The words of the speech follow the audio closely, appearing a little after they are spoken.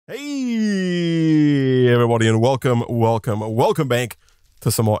everybody, and welcome back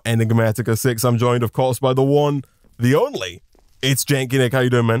to some more Enigmatica 6. I'm joined, of course, by the one, the only. It's Janky Nick. How you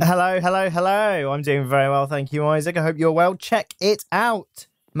doing, man? Hello. I'm doing very well, thank you, Isaac. I hope you're well. Check it out,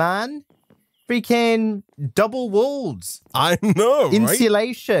 man. Freaking double walls. I know, right?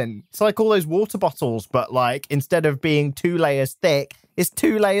 Insulation. It's like all those water bottles, but like instead of being 2 layers thick, it's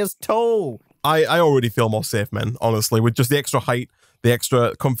 2 layers tall. I already feel more safe, man, honestly, with just the extra height, the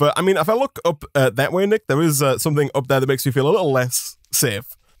extra comfort. I mean, if I look up that way, Nick, there is something up there that makes me feel a little less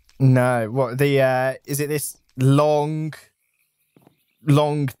safe. No, what the is it this long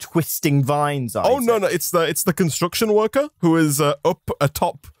twisting vines? Isaac? Oh no, it's the construction worker who is up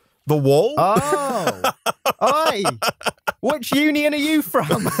atop the wall. Oh, oi! Which union are you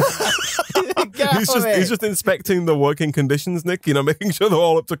from? He's just inspecting the working conditions, Nick. You know, making sure they're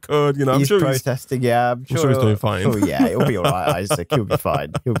all up to code. You know, he's protesting. I'm sure he's doing fine. Oh yeah, it'll be all right, Isaac. He'll be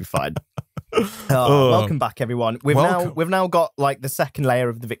fine. Welcome back, everyone. We've now got like the second layer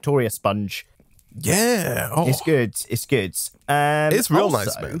of the Victoria sponge. Yeah, it's good. It's good. It's real also,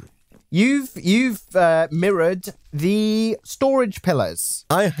 nice, man. You've mirrored the storage pillars.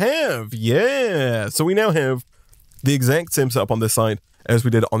 I have, yeah. So we now have the exact same setup on this side as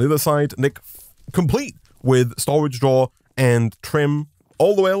we did on the other side, Nick, complete with storage drawer and trim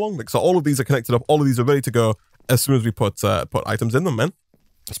all the way along, Nick. So all of these are connected up. All of these are ready to go as soon as we put items in them, man.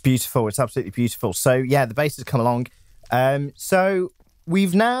 It's beautiful. It's absolutely beautiful. So yeah, the base has come along. So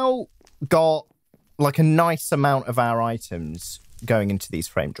we've now got like a nice amount of our items going into these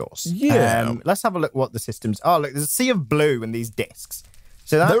frame drawers. Yeah. Let's have a look what the systems... Oh, look, there's a sea of blue in these discs.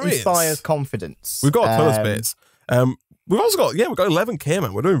 So that inspires confidence. We've got a ton of space. We've also got, we've got 11k,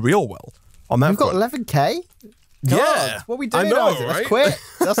 man. We're doing real well on that. We've got 11k? God, yeah. What are we doing? I know, Isaac? right? Let's quit.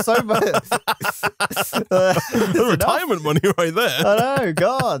 That's so much. Retirement money right there. I know,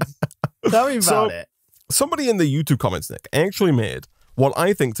 God. Tell me about it. Somebody in the YouTube comments, Nick, actually made what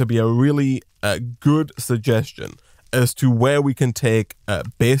I think to be a really good suggestion as to where we can take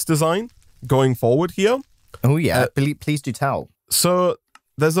base design going forward here. Oh, yeah. Please do tell. So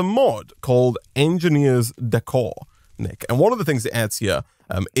there's a mod called Engineer's Decor, Nick. And one of the things it adds here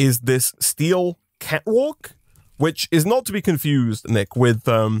is this steel catwalk, which is not to be confused, Nick, with,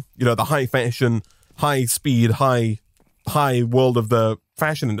 you know, the high fashion, high speed, high world of the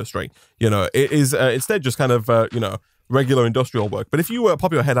fashion industry. You know, it is instead just kind of, you know, regular industrial work. But if you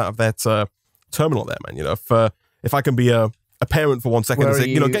pop your head out of that terminal there, man, you know, if I can be a parent for 1 second and say,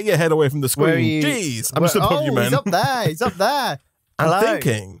 you know, get your head away from the screen. Jeez, I'm just above you, man. He's up there. He's up there. I'm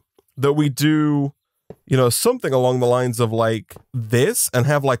thinking that we do, you know, something along the lines of like this and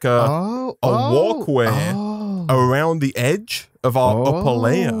have like a walkway around the edge of our upper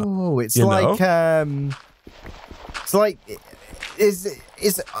layer. Oh, it's like,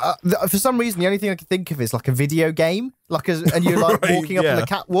 for some reason, the only thing I can think of is like a video game, and you're like walking up on the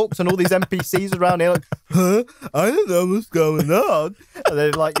catwalks and all these NPCs around here like, huh? I don't know what's going on. And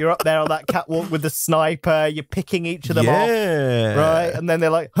then like you're up there on that catwalk with the sniper, you're picking each of them off, right? And then they're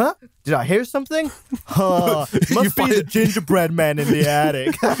like, huh? Did I hear something? Huh? Must be the gingerbread man in the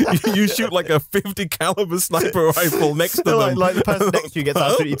attic. You shoot like a 50 caliber sniper rifle next to them. Like the person next to you gets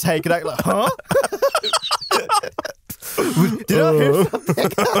absolutely taken out. Like, huh? Did I hear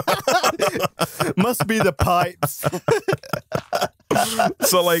something? Must be the pipes.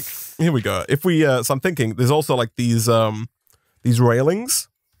 So like, here we go. If we, so I'm thinking there's also like these railings.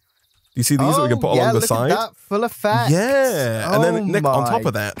 Do you see these that we can put along the side? At that, full effect. Yeah. And then Nick, on top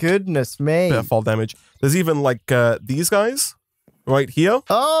of that, goodness me, bit of fall damage. There's even like these guys right here.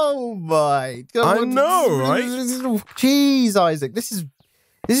 Oh my God. I know, right? Jeez, Isaac, this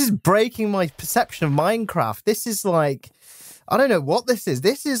is breaking my perception of Minecraft. This is like, I don't know what this is.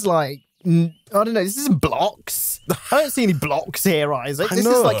 This is like, I don't know. This isn't blocks. I don't see any blocks here, Isaac. This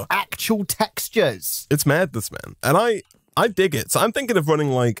is like actual textures. It's madness, man. And I dig it. So I'm thinking of running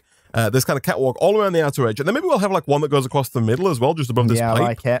like this kind of catwalk all around the outer edge. And then maybe we'll have like one that goes across the middle as well, just above this pipe. I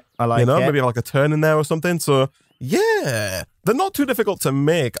like it. I like it. You know, maybe like a turn in there or something. So yeah, they're not too difficult to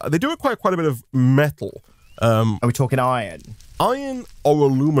make. They do require quite a bit of metal. Are we talking iron? Iron or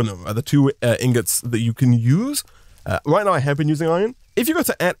aluminum are the two ingots that you can use. Right now I have been using iron. If you go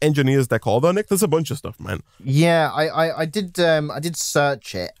to @Engineers Decor though, Nick, there's a bunch of stuff, man. Yeah, I did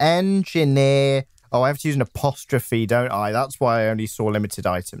search it. Engineer. Oh, I have to use an apostrophe, don't I? That's why I only saw limited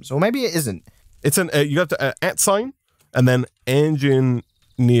items. Or maybe it isn't. It's an you have to @ and then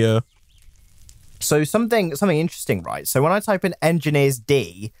engineer. So something interesting, right? So when I type in engineers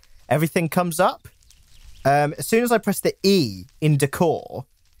D, everything comes up. As soon as I press the E in decor,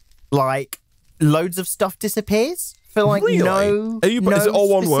 like loads of stuff disappears for like really? no is it all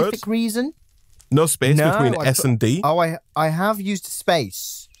one word? Specific reason. No space between S and D. Oh, I have used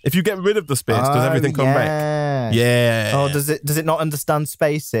space. If you get rid of the space, does everything come back? Yeah. Oh, does it not understand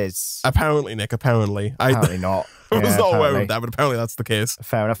spaces? Apparently, Nick. Apparently. Apparently not. I was not aware of that, but apparently that's the case.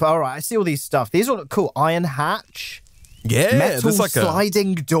 Fair enough. All right, I see all these stuff. These all look cool. Iron hatch. Yeah. Metal like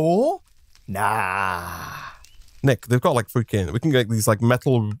sliding door. Nah. Nick, they've got like freaking... We can get these like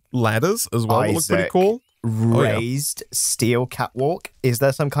metal ladders as well. That look pretty cool. Raised steel catwalk. Is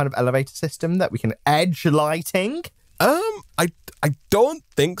there some kind of elevator system that we can edge lighting? I don't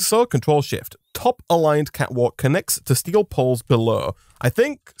think so. Control shift. Top aligned catwalk connects to steel poles below. I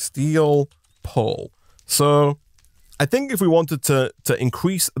think steel pole. So I think if we wanted to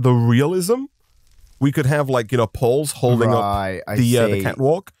increase the realism, we could have like, you know, poles holding up the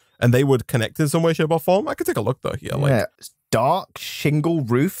catwalk, and they would connect in some way, shape, or form. I could take a look though here. Like dark shingle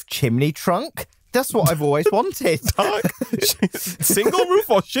roof chimney trunk. That's what I've always wanted. Dark single roof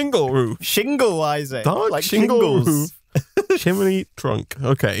or shingle roof? Shingle, Isaac. Dark like shingle roof. Chimney trunk.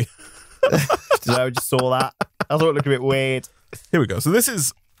 Okay. I just saw that. I thought it looked a bit weird. Here we go. So this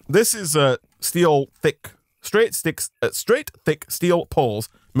is steel thick, straight thick steel poles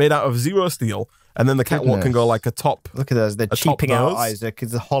made out of zero steel, and then the catwalk can go like a top. Look at those. They're cheaping out, Isaac.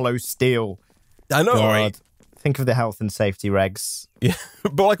 It's a hollow steel. I know, right? Think of the health and safety regs. Yeah,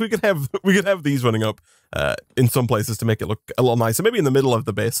 but like we could have these running up in some places to make it look a lot nicer. Maybe in the middle of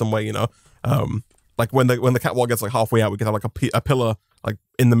the base somewhere, you know. Like when the catwalk gets like halfway out, we could have like a pillar like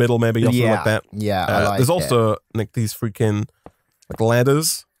in the middle, maybe, or something like that. Yeah, I like there's also like these freaking like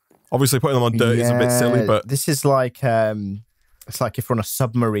ladders. Obviously, putting them on dirt is a bit silly, but this is like it's like if we're on a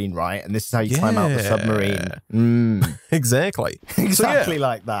submarine, right? And this is how you climb out the submarine. Exactly, exactly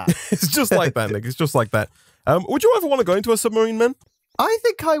like that. It's just like that, Nick. It's just like that. Would you ever want to go into a submarine, man? I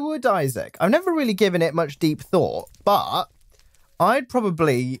think I would, Isaac. I've never really given it much deep thought, but I'd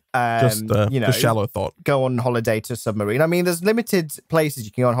probably, just shallow thought. Go on holiday to a submarine. I mean, there's limited places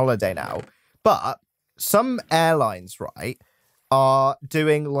you can go on holiday now, but some airlines, right, are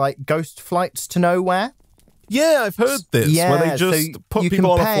doing like ghost flights to nowhere. Yeah, I've heard this. Yeah, where they just put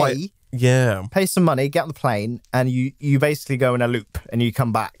people on a flight. Yeah, pay some money, get on the plane, and you basically go in a loop, and you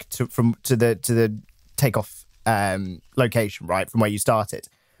come back to the takeoff location, right, from where you started.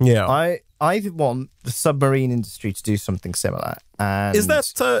 Yeah, I want the submarine industry to do something similar. And is that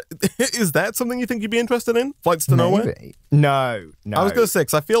something you think you'd be interested in? Flights to nowhere? No. I was going to say,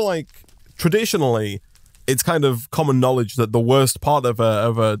 because I feel like traditionally it's kind of common knowledge that the worst part of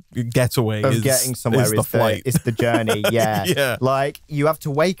a getaway is getting somewhere is the flight. It's the journey. Yeah. Yeah. Like you have to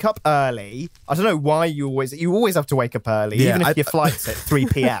wake up early. I don't know why you always have to wake up early, even if your flight's at 3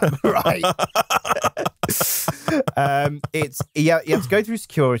 p.m. right? You have to go through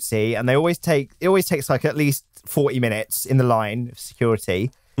security, and it always takes like at least 40 minutes in the line of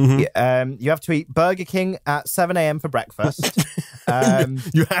security. Mm-hmm. You have to eat Burger King at 7 a.m. for breakfast.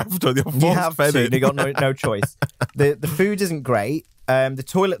 You have to. You have to. You got no choice. The food isn't great. The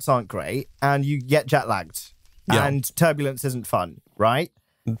toilets aren't great, and you get jet lagged. Yeah. And turbulence isn't fun, right?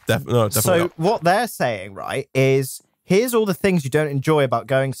 Definitely so not. What they're saying, right, is here's all the things you don't enjoy about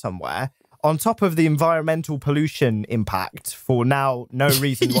going somewhere, on top of the environmental pollution impact for now no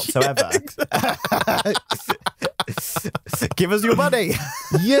reason whatsoever. Give us your money.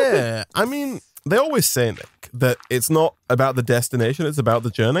 Yeah. I mean, they always say, Nick, that it's not about the destination, it's about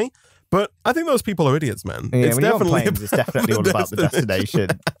the journey. But I think those people are idiots, man. Yeah, it's definitely all about the destination.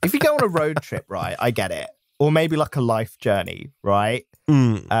 If you go on a road trip, right, I get it. Or maybe like a life journey, right?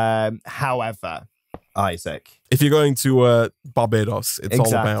 However, Isaac, if you're going to Barbados, it's all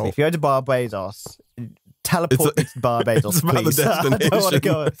about... If you go to Barbados, teleport me to Barbados, it's about please. The destination. I don't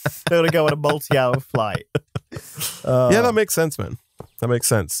want to go on a multi-hour flight. Yeah, that makes sense, man. That makes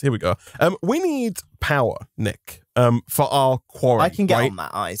sense. Here we go. We need power, Nick, for our quarry. I can get on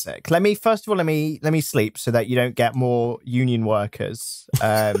that, Isaac. Let me sleep so that you don't get more union workers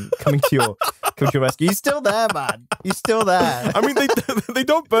coming to your rescue. You're still there, man. You're still there. I mean, they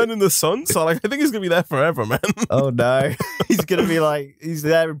don't burn in the sun, so like I think he's gonna be there forever, man. Oh no, he's gonna be like he's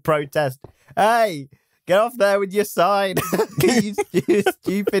there in protest. Hey, get off there with your sign. you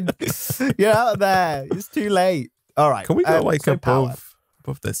stupid. Get out of there. It's too late. All right. Can we go like above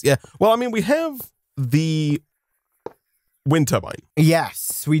this? Yeah. Well, I mean, we have the wind turbine.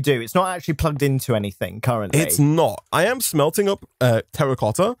 Yes, we do. It's not actually plugged into anything currently. It's not. I am smelting up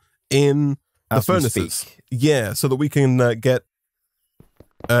terracotta in the furnaces. Yeah, so that we can get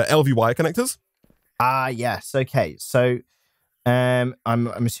LV wire connectors. Ah, yes. Okay. So I'm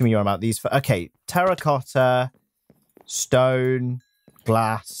assuming you're about these. Okay, terracotta, stone,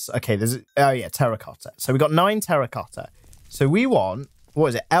 glass. Okay, terracotta. So we got 9 terracotta. So we want, what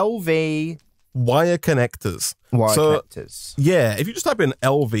is it? LV wire connectors. Connectors. Yeah, if you just type in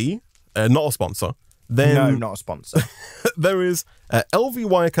LV, not a sponsor, then... No, not a sponsor. there is LV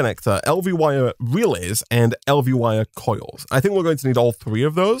wire connector, LV wire relays, and LV wire coils. I think we're going to need all three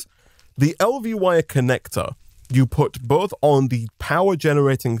of those. The LV wire connector, you put both on the power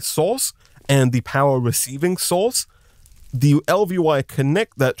generating source and the power receiving source. The LV wire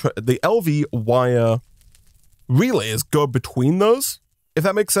the LV wire relays go between those, if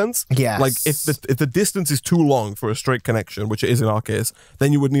that makes sense. Yes. Like if the distance is too long for a straight connection, which it is in our case,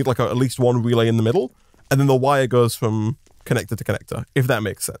 then you would need like at least one relay in the middle, and then the wire goes from connector to connector, if that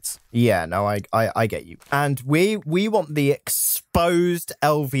makes sense. Yeah, no, I get you. And we want the exposed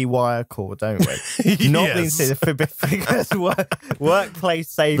LV wire core, don't we? Not the workplace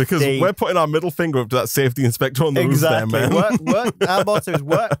safety. Because we're putting our middle finger up to that safety inspector on the roof there, man. Our motto is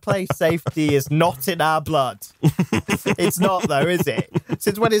workplace safety is not in our blood. It's not, though, is it?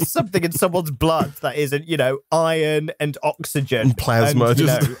 Since when is something in someone's blood that isn't, iron and oxygen and plasma,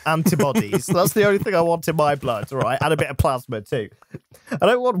 and, antibodies? That's the only thing I want in my blood, all right? And a bit of plasma too. I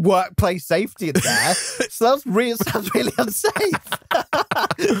don't want workplace safety in there. So sounds really unsafe.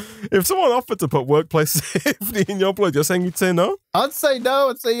 If someone offered to put workplace safety in your blood, you're saying you'd say no? I'd say no.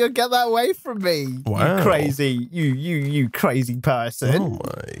 I'd say you'd get that away from me. Wow. You crazy, you crazy person. Oh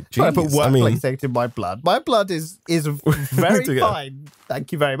my jeez. I put workplace safety in my blood. My blood is very fine.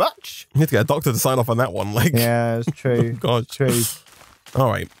 Thank you very much. You need to get a doctor to sign off on that one. Like, yeah, it's true. God, true. All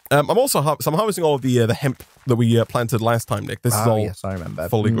right. I'm also I'm harvesting all of the hemp that we planted last time, Nick. This is all yes, I remember.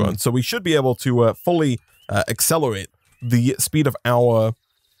 fully grown. So we should be able to fully accelerate the speed of our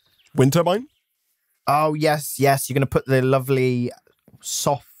wind turbine. Oh, yes. You're going to put the lovely,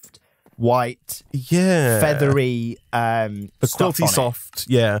 soft, white, feathery the quilty soft,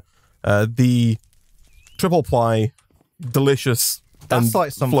 the triple ply, delicious. That's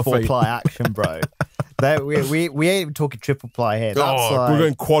like some fluffy. 4-ply action, bro. We ain't even talking triple ply here. That's we're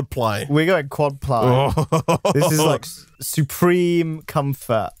going quad ply. We're going quad ply. This is like supreme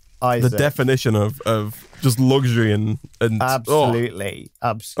comfort, Isaac. The definition of just luxury and absolutely.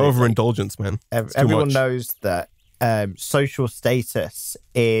 Overindulgence, man. Everyone knows that social status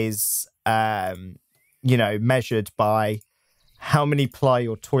is measured by how many ply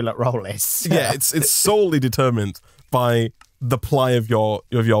your toilet roll is. Yeah, it's solely determined by the ply of your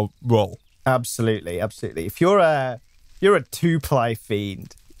roll. Absolutely. If you're a 2-ply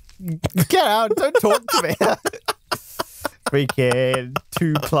fiend, get out! Don't talk to me. Freaking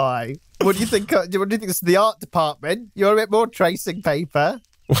 2-ply. What do you think? What do you think? This is the art department. You're a bit more tracing paper.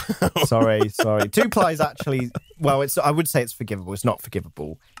 Sorry. 2-ply is actually I would say it's forgivable. It's not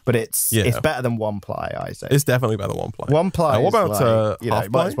forgivable, but it's better than 1-ply. Isaac. It's definitely better than 1-ply. 1-ply. What about you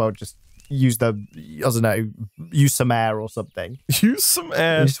might as well just use use some air or something. Use some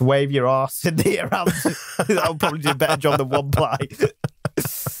air. You just wave your ass in the air around. That'll probably do a better job than 1-ply.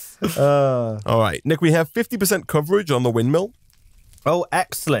 All right, Nick, we have 50% coverage on the windmill. Oh,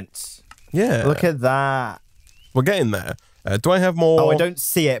 excellent. Yeah. Look at that. We're getting there. Do I have more? Oh, I don't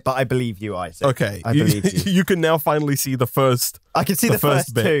see it, but I believe you, Isaac. Okay. I believe you. You can now finally see the first. I can see the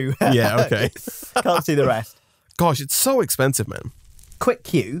first bit. two. Yeah, okay. Can't see the rest. Gosh, it's so expensive, man. Quick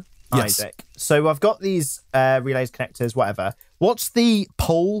cue. Yes. Isaac. So I've got these relays, connectors, whatever. What's the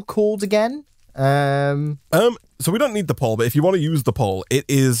pole called again? So we don't need the pole, but if you want to use the pole, it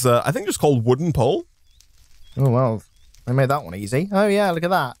is I think just called wooden pole. Oh well, I made that one easy. Oh yeah, look at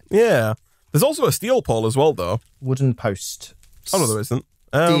that. Yeah. There's also a steel pole as well, though. Wooden post. Oh no, there isn't.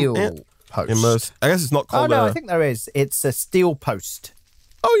 Steel post. I guess it's not called. Oh no, I think there is. It's a steel post.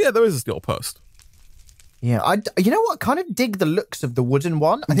 Oh yeah, there is a steel post. Yeah, you know what? I kind of dig the looks of the wooden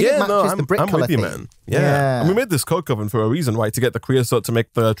one. I think it matches the brick I'm colour with you, theme. man. Yeah. And we made this coke oven for a reason, right? To get the creosote to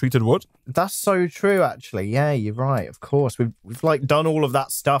make the treated wood. That's so true, actually. Yeah, you're right. Of course, we've like done all of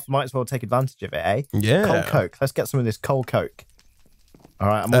that stuff. Might as well take advantage of it, eh? Yeah. Cold coke. Let's get some of this cold coke. All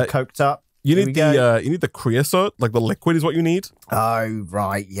right, I'm all coked up. You need the creosote, like the liquid is what you need. Oh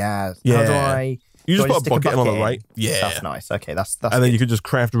right, yeah. Yeah. How do I? You just do I put a bucket on the right. Yeah. That's nice. Okay, that's. And then you can just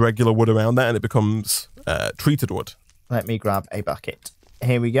craft regular wood around that, and it becomes treated wood. Let me grab a bucket.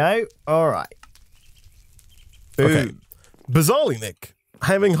 Here we go. All right. Boom. Okay. Bizarrely, Nick,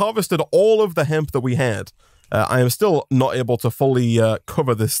 having harvested all of the hemp that we had, I am still not able to fully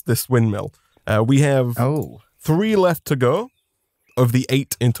cover this windmill. We have 3 left to go of the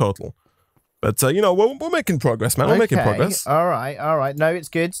 8 in total. But, we're making progress, man. We're making progress. All right. No, it's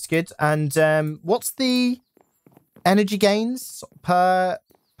good. It's good. And what's the energy gains per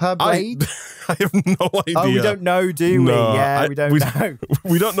blade? I have no idea. Oh, we don't know, do we? No, we don't know.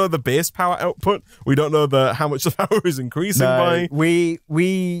 We don't know the base power output. We don't know how much the power is increasing by.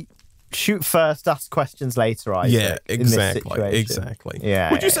 We shoot first, ask questions later, Isaac. Yeah, exactly.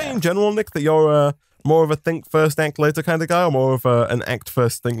 Yeah. Would you say in general, Nick, that you're more of a think first, act later kind of guy, or more of an act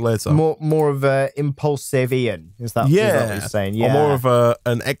first, think later? More of a impulsive Ian, is that what you're saying? Yeah. Or more of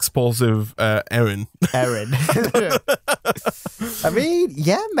an expulsive Aaron. I mean,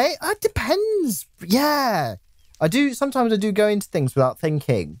 yeah, mate, it depends. Yeah. Sometimes I do go into things without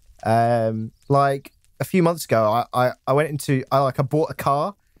thinking. Like a few months ago, I bought a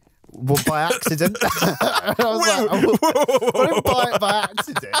car by accident. I was I didn't buy it by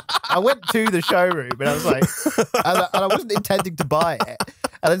accident. I went to the showroom and I was like, and I wasn't intending to buy it.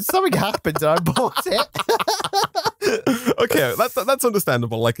 And then something happened and I bought it. Okay, that's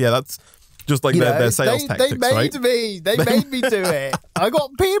understandable. Like, yeah, that's just like their sales tactics, right? They made me do it. I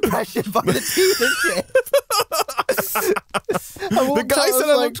got peer pressured by the dealership. The guy said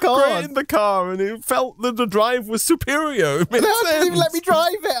I looked great in the car and it felt that the drive was superior. They didn't even let me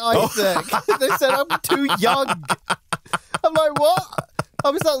drive it, Isaac. They said I'm too young. I'm like, what?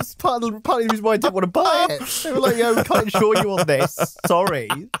 That was part of the reason why I didn't want to buy it. They were like, yo, we can't insure you on this. Sorry.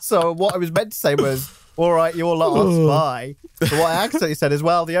 So what I was meant to say was, all right, you're last, bye. But what I accidentally said is,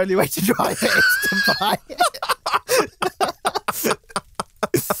 well, the only way to drive it is to buy it.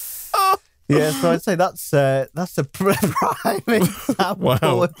 Yeah, so I'd say that's a prime example.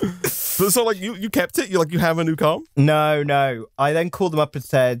 Wow. So like you kept it? You have a new car? No. I then called them up and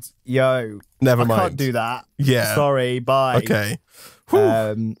said, yo, never mind. I can't do that. Yeah. Sorry, bye. Okay.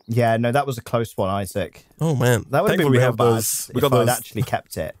 Yeah, no, that was a close one, Isaac. Oh man. That would have been real bad if I'd actually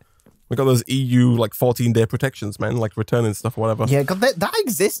kept it. We got those EU 14-day protections, man, like returning stuff or whatever. Yeah, God, that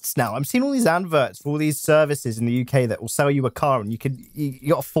exists now. I'm seeing all these adverts for all these services in the UK that will sell you a car and you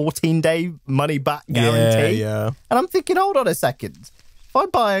got a 14-day money back guarantee. Yeah. And I'm thinking, hold on a second. If I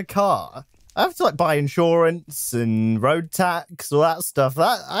buy a car, I have to buy insurance and road tax, all that stuff.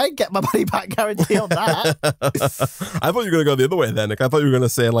 I get my money back guarantee on that. I thought you were going to go the other way then, Nick. I thought you were going to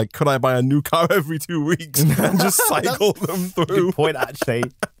say, could I buy a new car every 2 weeks and just cycle them through? Good point, actually.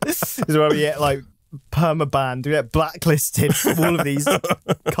 This is where we get, permabanned. We get blacklisted from all of these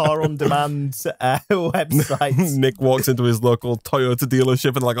car-on-demand websites. Nick walks into his local Toyota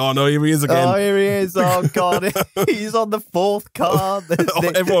dealership and oh no, here he is again. Oh, here he is. Oh, God. He's on the fourth car.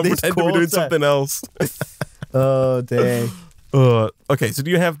 Everyone pretend to be doing something else. Oh, dear. Okay, so do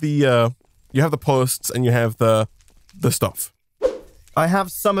you have the posts and you have the stuff? I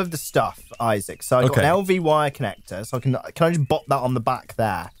have some of the stuff, Isaac. So I got an LV wire connector. So can I just bop that on the back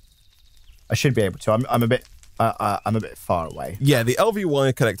there? I should be able to. I'm a bit far away. Yeah, the LV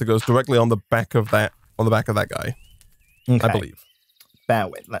wire connector goes directly on the back of that guy. Okay. I believe. Bear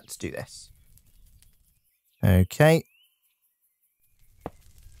with. Let's do this. Okay.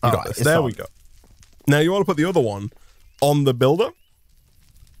 You got this. There we go. Now you want to put the other one on the builder.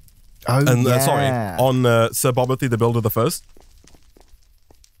 Oh, yeah. On Sir Bobathy, the builder, the first.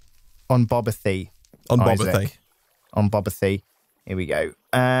 On Bobathy. On Bobathy. On Bobathy. Here we go.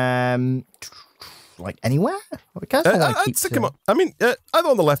 Anywhere? I'd stick him up. I mean, either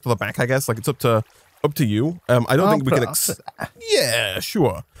on the left or the back, I guess. It's up to you. I don't think we can. Yeah,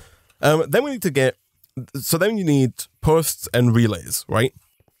 sure. Then we need to get. So then you need posts and relays, right?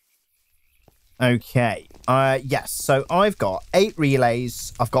 Okay. Yes. So I've got 8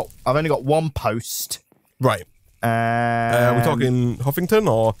 relays. I've only got 1 post. Right. Are we talking Huffington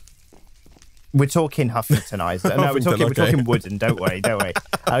or? We're talking Huffington, Isaac. No, we're talking wooden. Don't worry.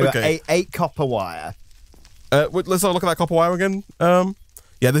 I've got 8 copper wire. Let's have a look at that copper wire again.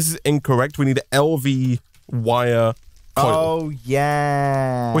 Yeah, this is incorrect. We need LV wire coil. Oh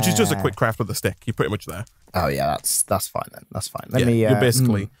yeah. Which is just a quick craft with a stick. You're pretty much there. Oh yeah, that's fine then. That's fine. You're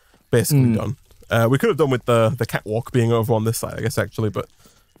basically done. We could have done with the catwalk being over on this side, I guess, actually, but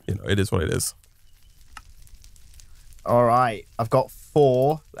it is what it is. All right, I've got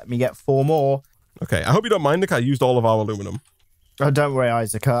 4. Let me get 4 more. Okay, I hope you don't mind, Nick. I used all of our aluminum. Oh, don't worry,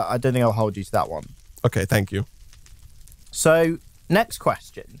 Isaac. I don't think I'll hold you to that one. Okay, thank you. So, next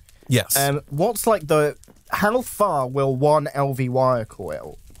question. Yes. What's how far will 1 LV wire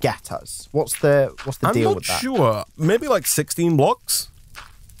coil get us? What's the deal with that? I'm not sure. Maybe 16 blocks.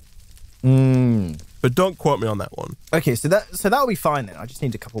 But don't quote me on that one. Okay, so that'll be fine then. I just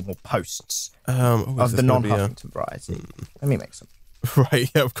need a couple more posts of the non-Huffington variety. Let me make some. Right,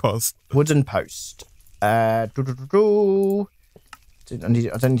 yeah, of course. Wooden post. I don't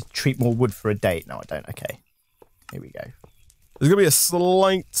need to treat more wood for a date. No, I don't. Okay. Here we go. There's going to be a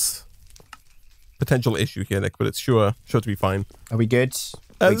slight potential issue here, Nick, but it's sure to be fine. Are we good?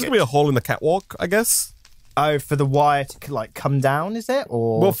 There's going to be a hole in the catwalk, I guess. Oh, for the wire to come down, is it?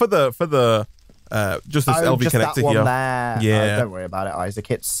 Or well, for the just this LV just connector that one here. There. Yeah. Don't worry about it, Isaac.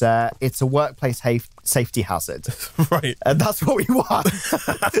 It's a workplace safety hazard. Right. And that's what we want.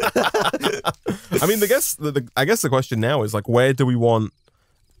 I mean, I guess the question now is like, where do we want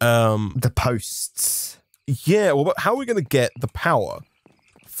the posts? Yeah, well, but how are we going to get the power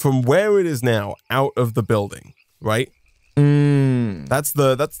from where it is now out of the building, right? That's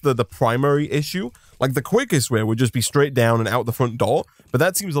the primary issue. Like the quickest way would just be straight down and out the front door, but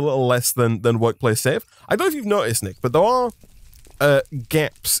that seems a little less than workplace safe. I don't know if you've noticed, Nick, but there are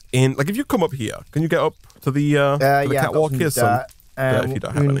gaps in, like if you come up here, can you get up to the catwalk here? If you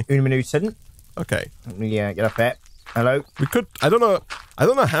don't have any. Une minute. Okay. Yeah, get up there. Hello. We could. I don't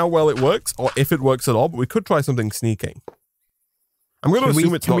know how well it works or if it works at all, but we could try something sneaking. I'm going to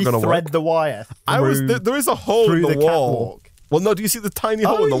assume it's not going to work. Thread the wire. There is a hole in the wall. Catwalk. Well, no. Do you see the tiny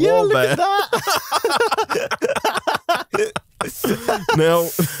hole in the wall there? Look at that. Now,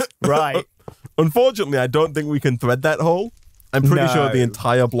 right. Unfortunately, I don't think we can thread that hole. I'm pretty sure the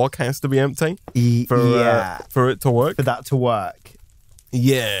entire block has to be empty for it to work. For that to work.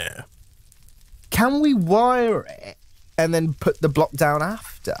 Yeah. Can we wire it and then put the block down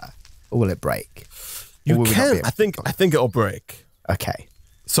after? Or will it break? You can. I think it'll break. Okay.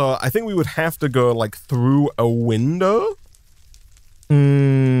 So I think we would have to go like through a window.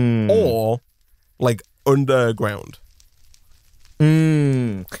 Or like underground. I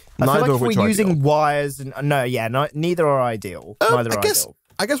feel like if we're using ideal. wires and neither are ideal. Neither are ideal.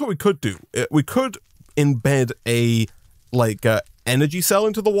 I guess what we could do, we could embed a energy cell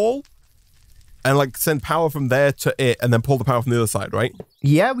into the wall and like send power from there to it and then pull the power from the other side, right?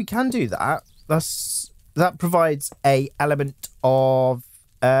 Yeah, we can do that. That provides a element of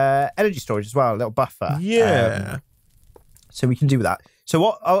energy storage as well, a little buffer. Yeah. So we can do that. So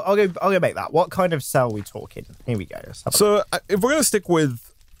what? I'll go make that. What kind of cell are we talking? Here we go. So if we're going to stick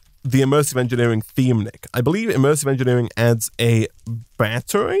with the immersive engineering theme, Nick, I believe immersive engineering adds a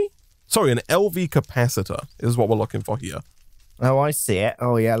battery. Sorry, an LV capacitor is what we're looking for here. Oh, I see it.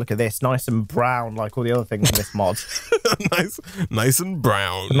 Oh yeah, look at this, nice and brown, like all the other things in this mod. nice and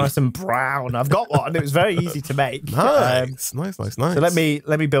brown. Nice and brown. I've got one. It was very easy to make. Nice. So let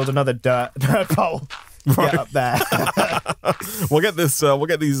me build another dirt pole. Right. Get up there. We'll get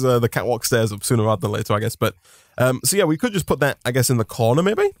these the catwalk stairs up sooner rather than later, I guess. But so yeah, we could just put that, I guess, in the corner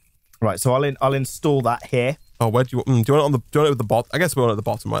maybe. Right. So I'll install that here. Oh, where do you want it on the? Do you want it at the bottom? I guess we want it at the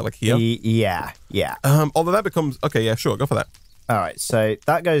bottom, right? Like here. Yeah. Although that becomes okay. Yeah, sure. Go for that. All right. So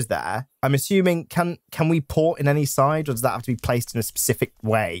that goes there. I'm assuming can we port in any side, or does that have to be placed in a specific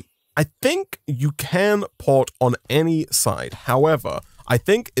way? I think you can port on any side. However, I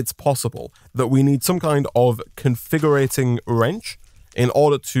think it's possible that we need some kind of configurating wrench in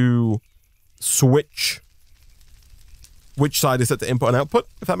order to switch which side is set to input and output,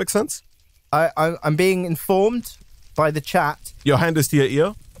 if that makes sense. I'm being informed by the chat. Your hand is to your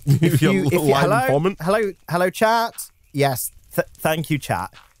ear. Hello, chat. Yes, thank you,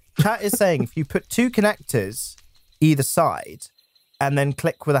 chat. Chat is saying if you put two connectors either side and then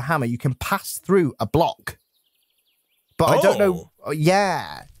click with a hammer, you can pass through a block. But I don't know.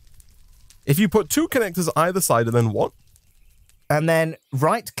 Yeah. If you put two connectors either side and then what? And then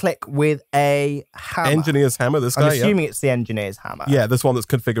right-click with a hammer. Engineer's hammer, this guy, I'm assuming it's the engineer's hammer. Yeah, this one that's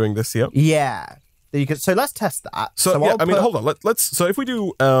configuring this here. Yeah. So let's test that. So yeah, I mean, hold on. Let's. So if we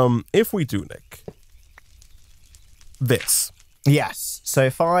do, Nick, this. Yes. So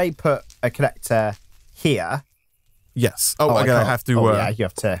if I put a connector here. Yes. Oh, again, I have to. Yeah, you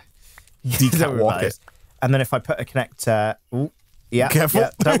have to decatwalk it. And then if I put a connector, careful.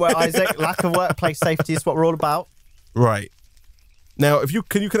 Yeah, don't worry, Isaac. Lack of workplace safety is what we're all about. Right. Now,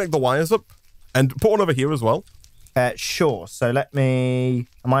 can you connect the wires up and put one over here as well? Sure. So am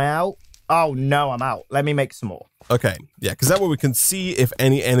I out? Oh no, I'm out. Let me make some more. Okay. Yeah, because that way we can see if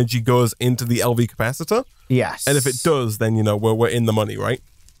any energy goes into the LV capacitor. Yes. And if it does, then we're in the money, right?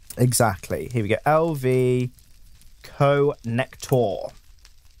 Exactly. Here we go. LV connector.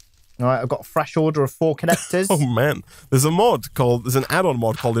 All right, I've got a fresh order of 4 connectors. Oh man, there's an add-on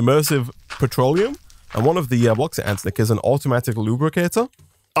mod called Immersive Petroleum, and one of the blocks it adds, Nick, is an automatic lubricator.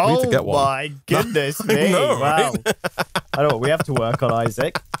 We need to get one. My goodness me! know, wow. Right? I know what we have to work on,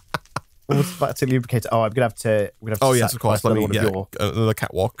 Isaac. Automatic lubricator. Oh, I'm gonna have to. Oh yes, of course. Let me another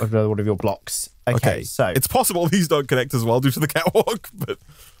catwalk. Another one of your blocks. Okay, so it's possible these don't connect as well due to the catwalk, but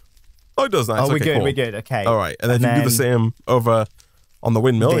it does. Nice. Oh, we're good. Cool. We're good. Okay. All right, and then you do the same over on the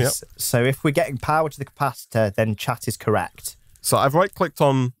windmill. Yeah. So if we're getting power to the capacitor, then chat is correct. So I've right-clicked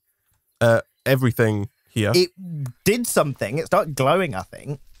on everything here. It did something. It started glowing, I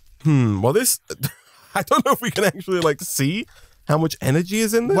think. Well, this I don't know if we can actually see how much energy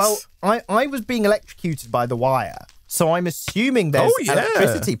is in this? Well, I was being electrocuted by the wire, so I'm assuming there's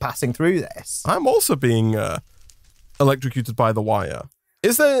electricity passing through this. I'm also being electrocuted by the wire.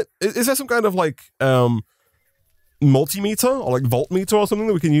 Is there some kind of like multimeter or like voltmeter or something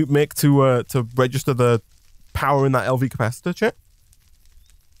that we can make to register the power in that LV capacitor, chat?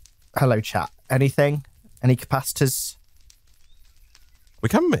 Hello, chat. Anything? Any capacitors? We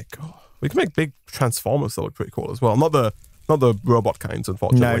can make big transformers that look pretty cool as well. Not the robot kinds,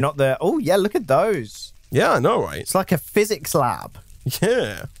 unfortunately. No, not the. Oh yeah, look at those. Yeah, I know, right? It's like a physics lab.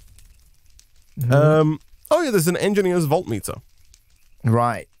 Yeah. Oh yeah, there's an engineer's voltmeter.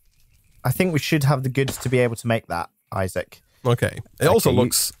 Right. I think we should have the goods to be able to make that, Isaac. Okay. It also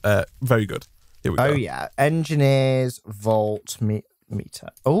looks very good. Here we go. Oh yeah, engineer's voltmeter.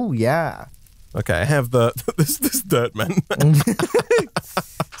 Oh yeah. Okay, I have this dirt man.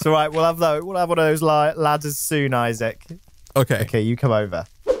 It's all right. We'll have one of those ladders soon, Isaac. Okay. Okay, you come over.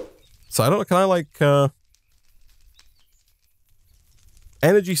 So I don't know. Can I like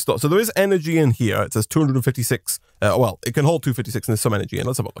energy store? So there is energy in here. It says 256. Well, it can hold 256, and there's some energy in.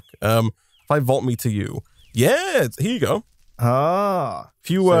 Let's have a look. If I voltmeter you, yeah, here you go. Ah. If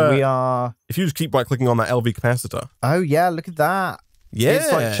you if you just keep right clicking on that LV capacitor. Oh yeah, look at that. Yeah,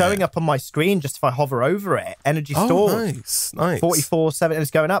 it's like showing up on my screen just if I hover over it. Energy stored. Nice, nice. 44/7, and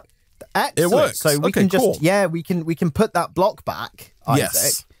it's going up. Excellent. It works. So we can just we can put that block back, Isaac,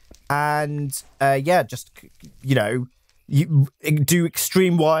 yes. And just you do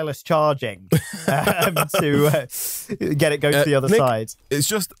extreme wireless charging to get it going to the other Nick, side. It's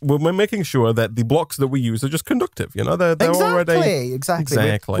just we're making sure that the blocks that we use are just conductive. You know, they're already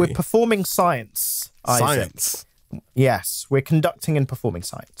exactly. We're performing science, Isaac. Science. Yes, we're conducting and performing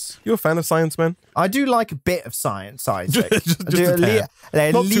science. You a fan of science, man? I do like a bit of science, Isaac. just a little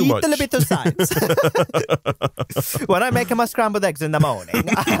bit of science. When I make my scrambled eggs in the morning,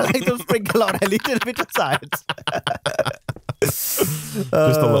 I like to sprinkle on a little bit of science. Just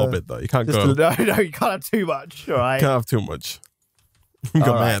a little bit, though. You can't go. No, you can't have too much. All right. You can't have too much. You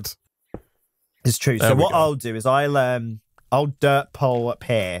go mad. It's true. So what I'll do is I'll dirt pole up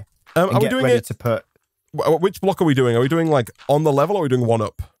here and get ready to put. Which block are we doing? Are we doing like on the level or are we doing one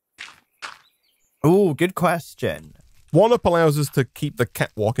up? Oh, good question. One up allows us to keep the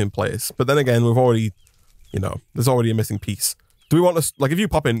catwalk in place. But then again, we've already, there's already a missing piece. Do we want to, like if you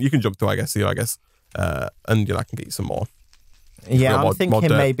pop in, you can jump to, I guess, and I can get you some more. Yeah, I'm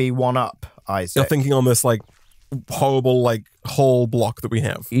thinking maybe one up, Isaac. You're thinking on this like horrible like whole block that we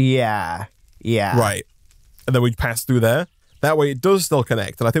have. Yeah. Right. And then we pass through there. That way it does still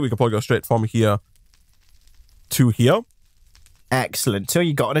connect. And I think we can probably go straight from here to here. Excellent. So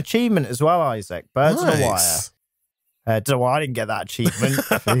you got an achievement as well, Isaac. Birds on a wire. Don't know why I didn't get that achievement.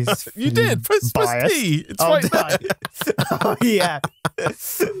 You did. Press T. It's right there. Oh, yeah.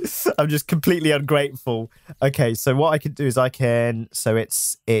 I'm just completely ungrateful. Okay, so what I can do is so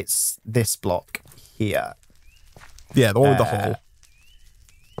it's this block here. Yeah, the one with the hole.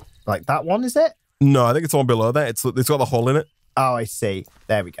 Like that one, is it? No, I think it's the one below that. It's got the hole in it. Oh, I see.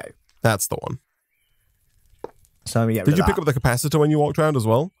 There we go. That's the one. So did you pick up the capacitor when you walked around as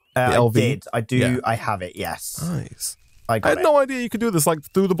well? The LV? I did. I do. Yeah. I have it. Yes. Nice. I had no idea you could do this like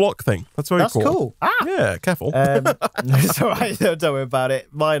through the block thing. That's very cool. That's cool. Ah. Yeah, careful. It's all right. Don't worry about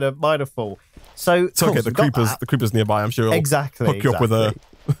it. Mine are full. So it's okay. The creepers nearby. I'm sure will hook you up with a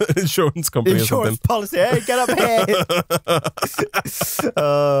insurance company or something. Policy. Hey, get up here.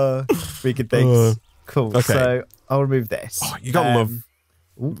 Speaking things. Cool. Okay. So I'll remove this. Oh, you gotta love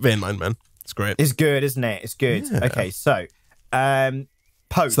vein line, man. It's great. It's good, isn't it? It's good. Yeah. Okay, so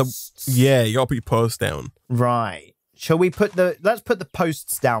posts. So, yeah, you gotta put your posts down. Right. Shall we let's put the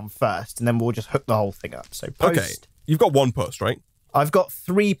posts down first, and then we'll just hook the whole thing up. So post. Okay. You've got one post, right? I've got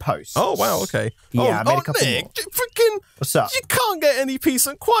 3 posts. Oh wow, okay. Yeah, I made a couple Nick, more. Freaking, what's up? You can't get any peace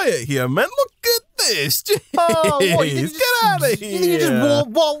and quiet here, man. Look at this. Jeez. Oh, what, get out of here. You just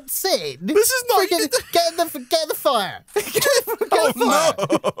waltz in? This is not... Get in the fire.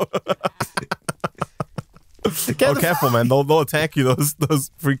 Oh, careful, man. They'll attack you, those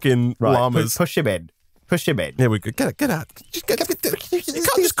freaking llamas. Push him in. Push him in. Here we go. Get out. You can't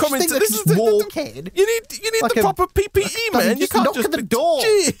just come into this. Is walk in. You need like the proper PPE, man. You can't knock just at the door.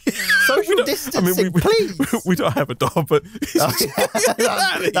 Social distancing, please. We don't have a door, but that's what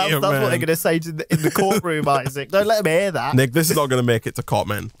they're going to say in the courtroom, Isaac. Don't let them hear that. Nick, this is not going to make it to court,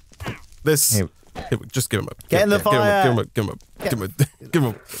 man. This. Just give him up. Get in the fire. Give him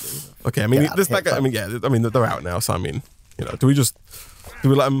up. Okay, I mean, they're out now, so I mean, do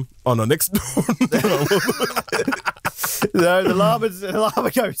we let him? Oh no, Nick's. No, the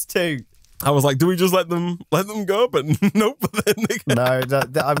llama goes too. I was like, do we just let them go? But nope. No,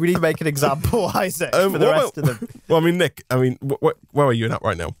 we need to make an example, Isaac, for the rest of them. Well, I mean, Nick, where are you at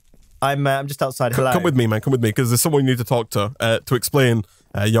right now? I'm just outside. Hello. Come with me, man. Come with me, because there's someone you need to talk to explain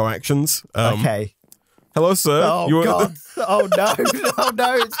your actions. Okay. Hello, sir. Oh, God. Oh, no. Oh,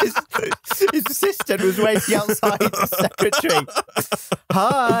 no. It's his assistant was waiting outside the secretary.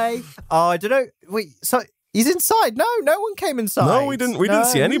 Hi. Oh, I don't know. Wait, so he's inside? No one came inside. No, we didn't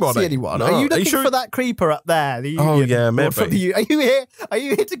see anybody. See anyone. No. Are you looking for that creeper up there? Oh, yeah, maybe. Are you here? Are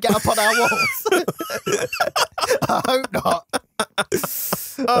you here to get up on our walls? I hope not.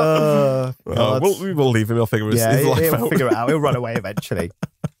 We will leave him. He'll figure his life out. He'll figure it out. He'll run away eventually.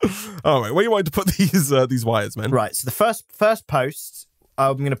 All right, where you wanted to put these wires, man? Right. So the first post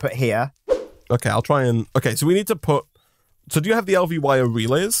I'm going to put here. Okay, I'll try and. Okay, so we need to put. So do you have the LV wire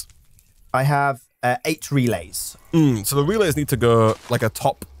relays? I have 8 relays. So the relays need to go like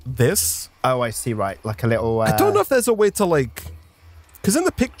atop this. Oh, I see. Right, like a little. I don't know if there's a way to like, because in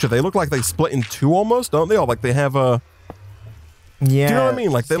the picture they look like they split in 2 almost, don't they? Or like they have a. Yeah. Do you know what I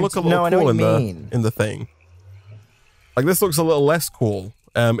mean? Like they look a little cool in the thing. Like this looks a little less cool.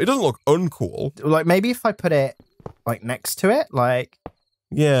 It doesn't look uncool. Like maybe if I put it like next to it, like.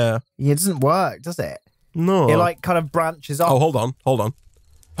 Yeah. It doesn't work, does it? No. It like kind of branches off. Oh, hold on.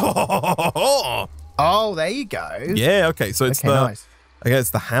 Oh, there you go. Yeah. Okay. So it's nice. I guess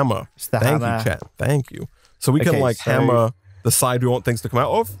it's the hammer. It's the hammer. Thank you, chat. Thank you. So we can like hammer the side we want things to come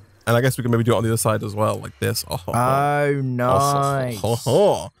out of. And I guess we can maybe do it on the other side as well, like this. Oh, nice.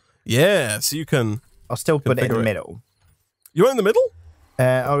 Yeah, so you can... I'll still put it in the middle. You want in the middle?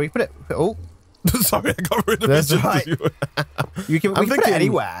 We put it... Oh. Sorry, I got rid of it. That's right. We can put it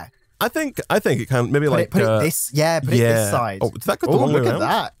anywhere. I think it can. Maybe like... Put it this... Yeah, put it this side. Oh, did that go the wrong way around? Look at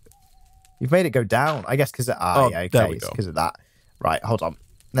that. You've made it go down. I guess because... okay. There we go. Because of that. Right, hold on.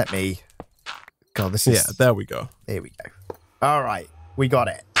 Let me... God, this is... Yeah, there we go. Here we go. All right, we got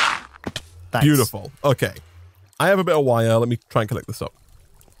it. Thanks. Beautiful. Okay. I have a bit of wire. Let me try and connect this up.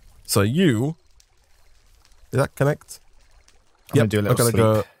 So you... Did that connect? I'm going to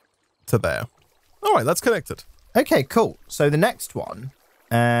go to there. All right, that's connected. Okay, cool. So the next one,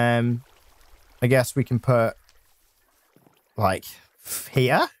 I guess we can put like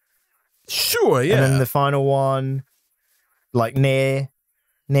here. Sure, yeah. And then the final one, like near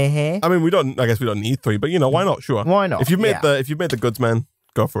here. I mean, I guess we don't need 3, but you know, why not? Sure. Why not? If you've made the goods, man,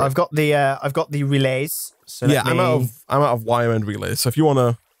 go for it. I've got the relays. So yeah, I'm out of wire and relays. So if you want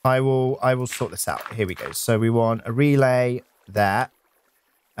to, I will sort this out. Here we go. So we want a relay there.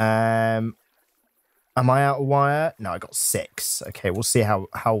 Am I out of wire? No, I got 6. Okay, we'll see how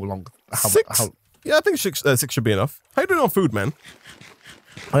long. 6? Yeah, I think 6 should be enough. How you doing on food, man?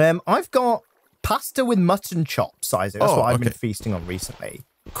 I've got pasta with mutton chops, Isaac. That's what I've been feasting on recently.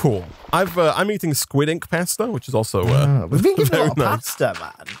 Cool. I'm eating squid ink pasta, which is also we've been getting a lot of nice. pasta,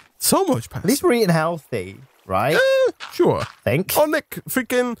 man. So much pasta. At least we're eating healthy, right? Sure. Think. Oh, Nick,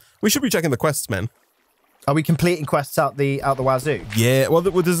 freaking! We should be checking the quests, man. Are we completing quests out the wazoo? Yeah. Well,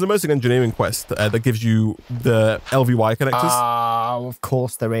 there's the Immersive engineering quest that gives you the LVY connectors. Oh, of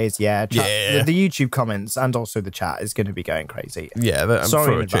course there is. Yeah. The YouTube comments and also the chat is going to be going crazy. Yeah. I'm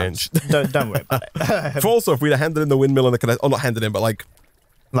sorry for a change. Don't worry about it. Also, if we'd have handed in the windmill and the connect, or not handed in, but like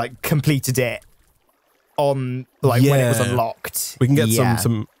completed it on when it was unlocked. We can get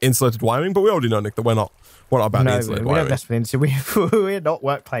some insulated wiring, but we already know, Nick, that we're not about the insulated wiring. We don't mess with insulated. We're not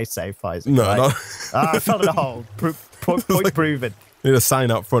workplace safe, Isaac. No, right? no. I fell in a hole. Point proven. Need a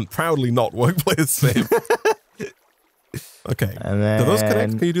sign up front, proudly not workplace safe. Okay. And then, do those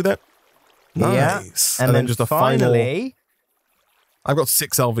connect? Can you do that? Nice. Yeah. And then just finally, I've got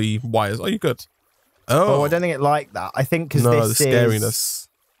 6 LV wires. Are you good? Oh, I don't think it like that. I think because this the scariness.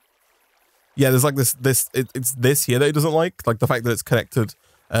 Yeah, there's like this. It's this here that it doesn't like the fact that it's connected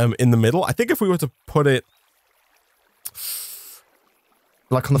in the middle. I think if we were to put it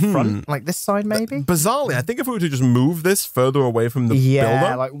like on the front, like this side, maybe. Bizarrely, I think if we were to just move this further away from the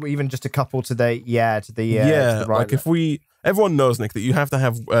builder, like even just a couple to the to the right. Like if everyone knows, Nick, that you have to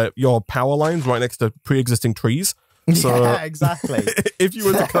have your power lines right next to pre-existing trees. So, yeah, exactly. If you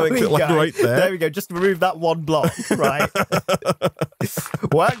were to connect it right there. There we go. Just remove that one block, right?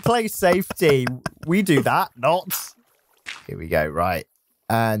 Workplace safety. We do that, not. Here we go, right.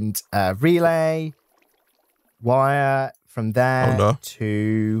 And relay, wire from there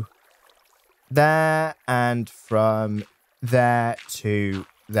to there, and from there to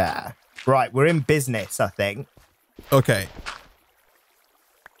there. Right, we're in business, I think. Okay.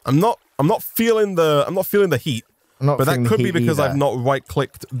 I'm not feeling the heat. But that could be because I've not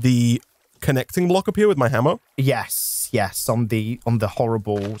right-clicked the connecting block appear with my hammer? Yes, on the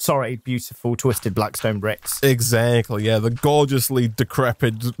horrible, sorry, beautiful twisted blackstone bricks. Exactly, yeah, the gorgeously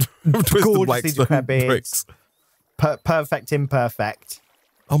decrepit twisted blackstone bricks. Perfect, imperfect.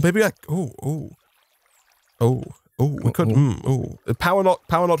 Oh, maybe we could. Power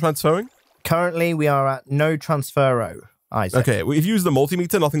not transferring. Currently, we are at no transfero. Isaac. Okay, we've used the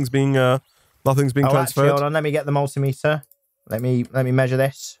multimeter. Nothing's being transferred. Actually, hold on. Let me get the multimeter. Let me measure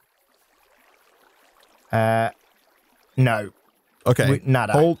this. No. Okay.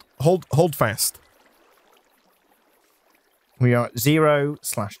 Nada. Hold fast. We are at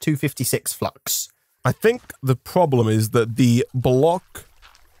 0/256 flux. I think the problem is that the block.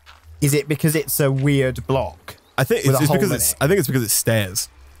 Is it because it's a weird block? I think it's because it's stairs.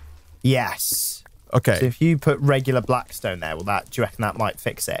 Yes. Okay. So if you put regular blackstone there, do you reckon that might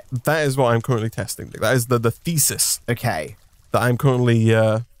fix it? That is what I'm currently testing. That is the thesis. Okay. That I'm currently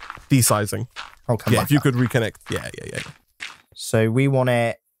desizing. I'll come back. If you could reconnect. Yeah. So we want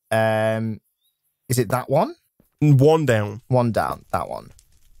it. Is it that one? One down. One down. That one.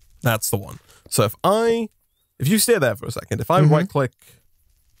 That's the one. So if you stay there for a second, if I right click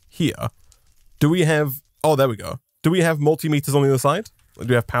here, do we have? Oh, there we go. Do we have multimeters on the other side? Do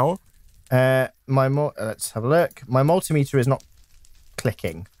we have power? Let's have a look. My multimeter is not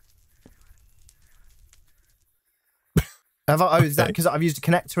clicking. Is that because I've used a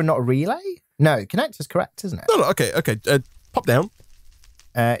connector and not a relay? No, connector's correct, isn't it? No, okay. Pop down.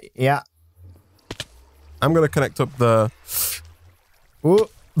 Yeah. I'm gonna connect up the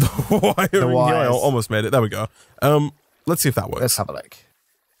wiring. Yeah, I almost made it. There we go. Let's see if that works. Let's have a look.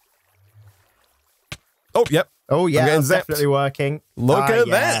 Oh, yep. Oh, yeah, it's definitely working. Look at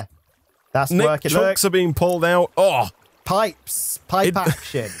that. That's Nick, working. Chunks are being pulled out. Oh. Pipe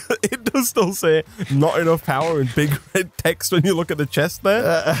action. It does still say not enough power in big red text when you look at the chest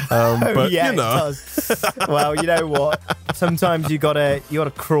there. But yeah, you know. It does. Well, you know what? Sometimes you gotta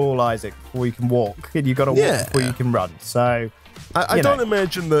crawl, Isaac, before you can walk, and you gotta walk before you can run. So I don't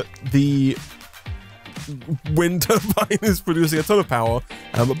imagine that the wind turbine is producing a ton of power,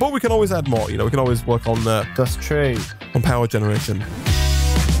 but we can always add more. We can always work on that's true. On power generation.